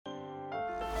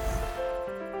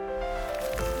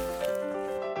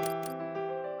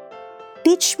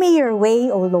Teach me your way,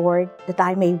 O Lord, that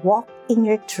I may walk in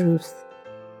your truth.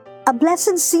 A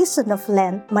blessed season of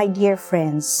Lent, my dear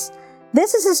friends.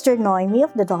 This is Sister Noemi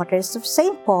of the Daughters of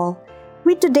St. Paul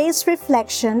with today's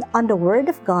reflection on the Word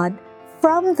of God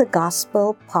from the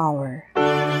Gospel Power.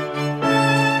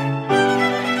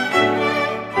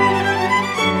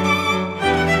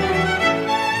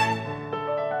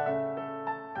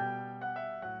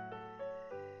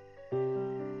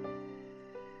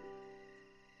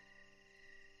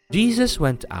 Jesus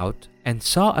went out and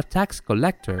saw a tax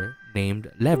collector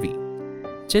named Levi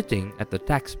sitting at the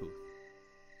tax booth.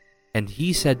 And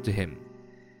he said to him,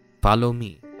 "Follow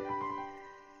me."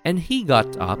 And he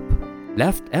got up,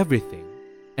 left everything,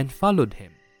 and followed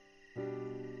him.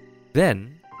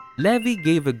 Then Levi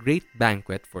gave a great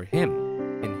banquet for him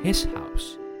in his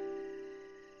house.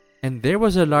 And there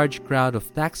was a large crowd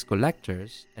of tax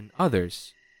collectors and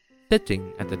others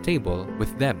sitting at the table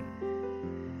with them.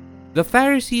 The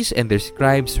Pharisees and their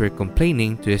scribes were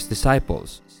complaining to his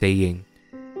disciples, saying,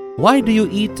 "Why do you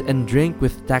eat and drink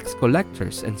with tax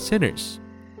collectors and sinners?"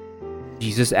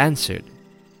 Jesus answered,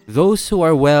 "Those who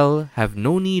are well have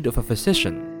no need of a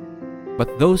physician,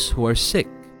 but those who are sick.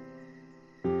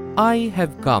 I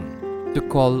have come to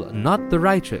call not the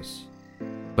righteous,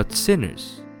 but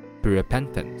sinners to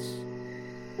repentance."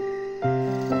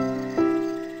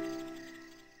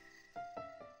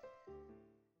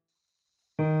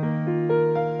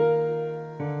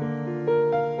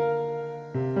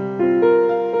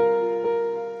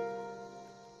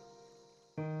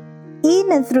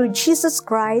 In and through Jesus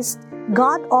Christ,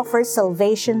 God offers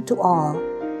salvation to all.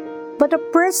 But a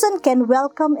person can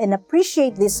welcome and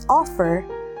appreciate this offer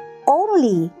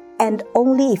only and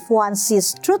only if one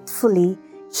sees truthfully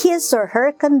his or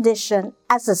her condition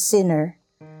as a sinner.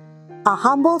 A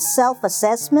humble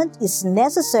self-assessment is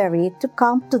necessary to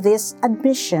come to this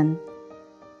admission.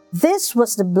 This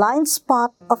was the blind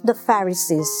spot of the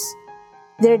Pharisees.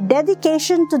 Their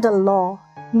dedication to the law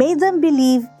made them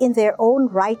believe in their own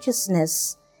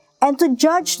righteousness and to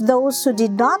judge those who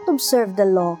did not observe the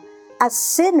law as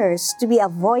sinners to be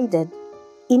avoided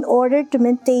in order to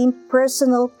maintain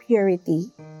personal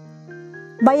purity.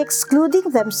 By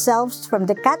excluding themselves from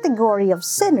the category of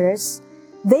sinners,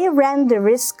 they ran the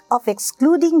risk of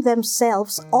excluding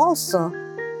themselves also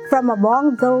from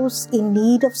among those in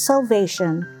need of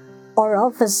salvation or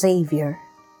of a Savior.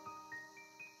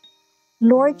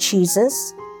 Lord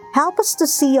Jesus, help us to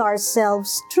see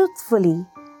ourselves truthfully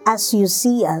as you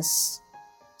see us,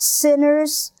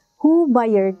 sinners who by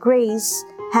your grace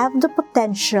have the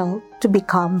potential to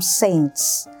become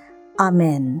saints.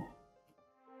 Amen.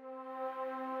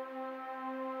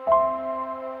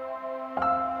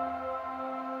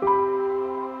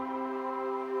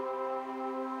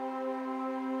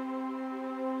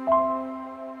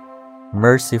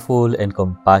 Merciful and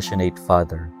compassionate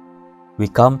Father, we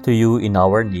come to you in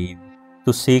our need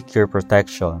to seek your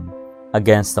protection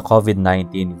against the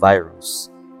COVID-19 virus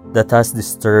that has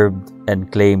disturbed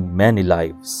and claimed many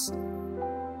lives.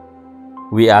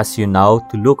 We ask you now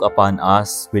to look upon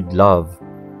us with love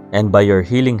and by your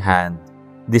healing hand,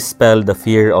 dispel the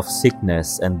fear of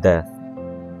sickness and death,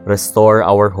 restore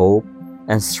our hope,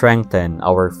 and strengthen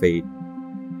our faith.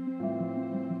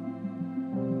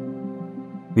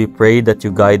 We pray that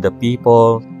you guide the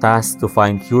people tasked to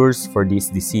find cures for this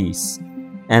disease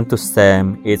and to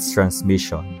stem its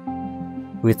transmission.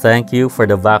 We thank you for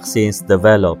the vaccines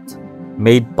developed,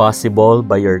 made possible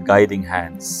by your guiding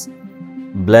hands.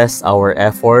 Bless our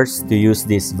efforts to use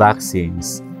these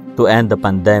vaccines to end the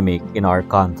pandemic in our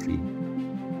country.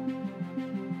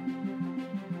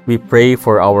 We pray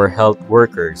for our health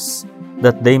workers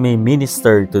that they may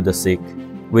minister to the sick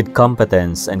with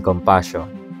competence and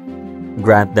compassion.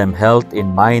 Grant them health in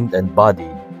mind and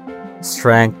body,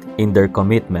 strength in their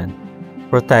commitment,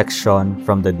 protection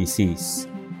from the disease.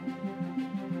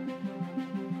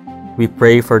 We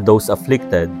pray for those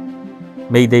afflicted.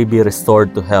 May they be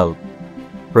restored to health.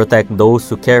 Protect those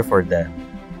who care for them.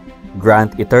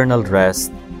 Grant eternal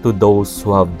rest to those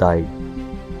who have died.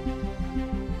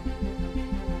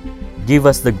 Give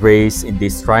us the grace in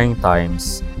these trying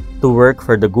times to work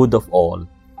for the good of all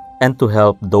and to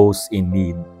help those in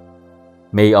need.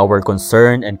 May our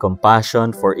concern and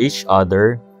compassion for each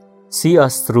other see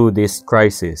us through this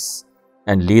crisis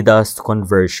and lead us to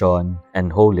conversion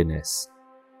and holiness.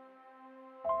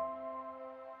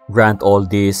 Grant all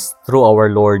this through our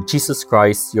Lord Jesus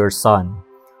Christ, your Son,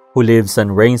 who lives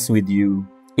and reigns with you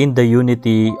in the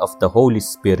unity of the Holy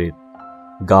Spirit,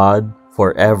 God,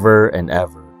 forever and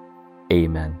ever.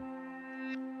 Amen.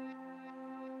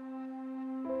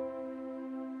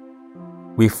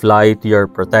 We fly to your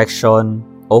protection,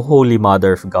 O Holy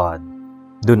Mother of God.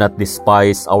 Do not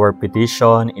despise our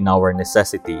petition in our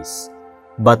necessities,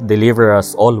 but deliver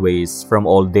us always from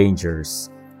all dangers.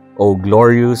 O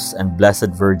glorious and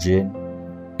blessed Virgin.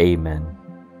 Amen.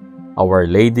 Our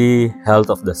Lady, health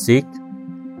of the sick,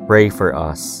 pray for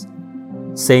us.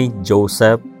 Saint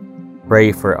Joseph,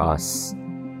 pray for us.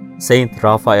 Saint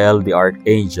Raphael the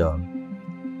Archangel,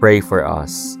 pray for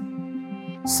us.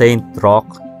 Saint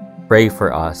Roque, pray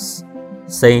for us.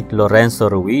 Saint Lorenzo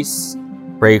Ruiz,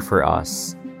 pray for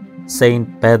us. Saint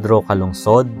Pedro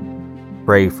Calungsod,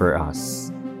 pray for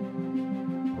us.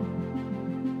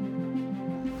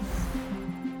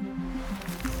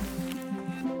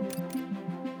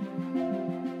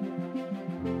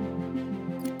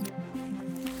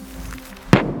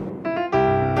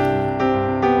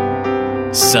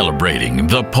 Celebrating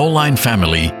the Pauline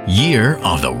Family Year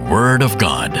of the Word of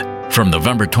God from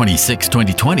November 26,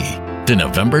 2020 to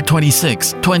November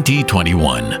 26,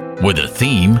 2021 with a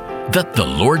theme that the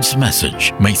Lord's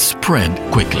message may spread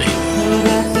quickly.